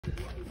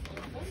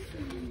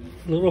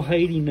Little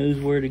Heidi knows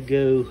where to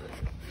go.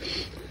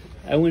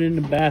 I went in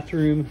the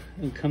bathroom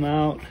and come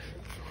out.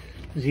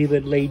 Ziva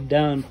had laid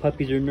down.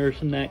 Puppies are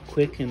nursing that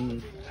quick,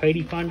 and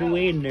Heidi found her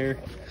way in there.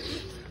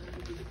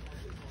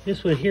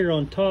 This one here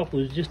on top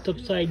was just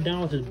upside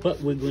down with his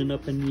butt wiggling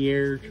up in the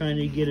air, trying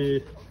to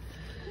get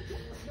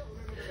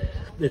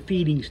the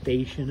feeding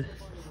station.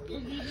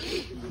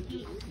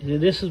 And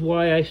this is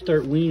why I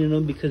start weaning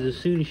them, because as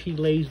soon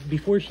as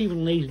before she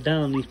even lays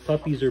down, these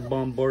puppies are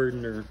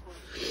bombarding her.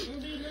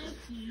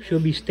 She'll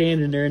be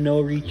standing there and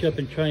they'll reach up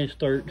and try and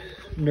start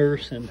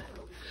nursing.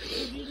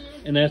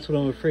 And that's what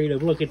I'm afraid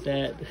of. Look at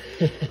that.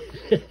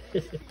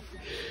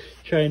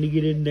 Trying to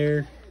get in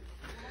there.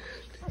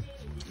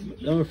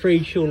 I'm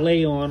afraid she'll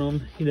lay on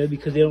them, you know,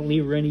 because they don't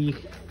leave her any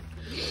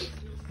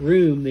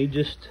room. They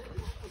just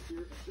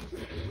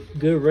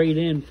go right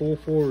in full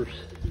force.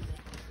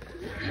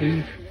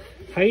 See,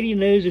 Heidi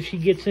knows if she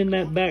gets in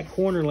that back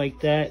corner like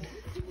that,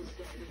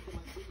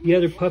 the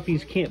other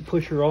puppies can't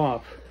push her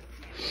off.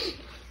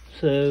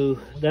 So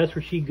that's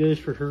where she goes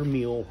for her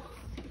meal.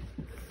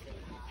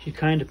 She's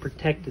kind of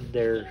protected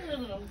there.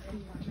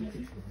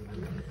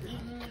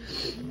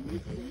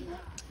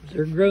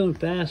 They're growing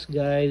fast,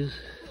 guys.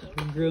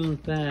 They're growing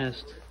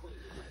fast.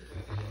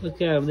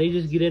 Look at them. They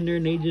just get in there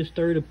and they just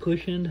started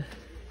pushing.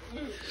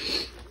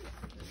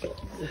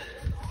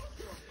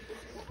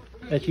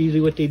 That's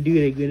usually what they do.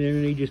 They get in there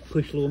and they just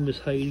push little Miss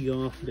Heidi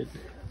off. But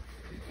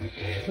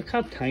look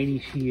how tiny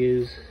she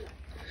is.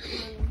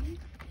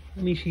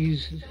 I mean,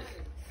 she's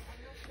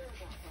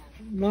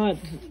not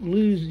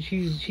losing.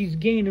 She's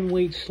gaining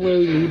weight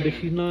slowly, but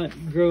she's not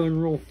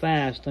growing real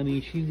fast. I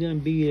mean, she's gonna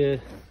be a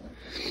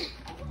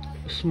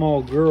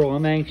small girl.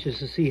 I'm anxious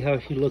to see how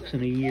she looks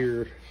in a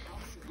year.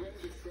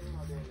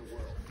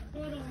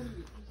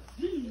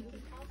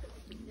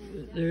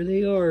 There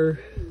they are.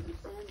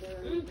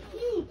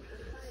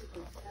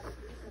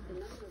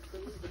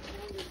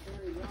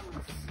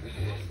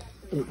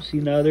 Oh, see,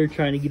 now they're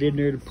trying to get in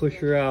there to push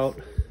her out.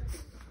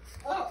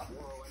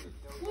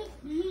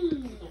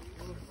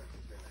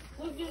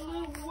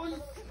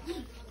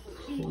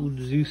 Old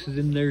Zeus is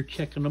in there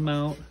checking them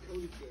out.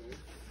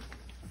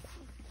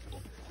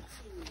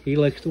 He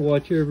likes to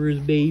watch over his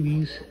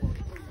babies.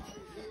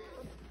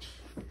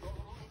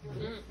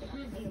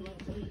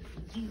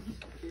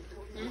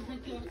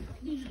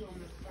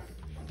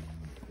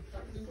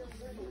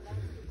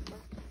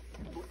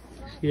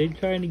 See, they're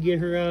trying to get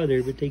her out of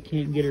there, but they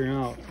can't get her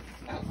out.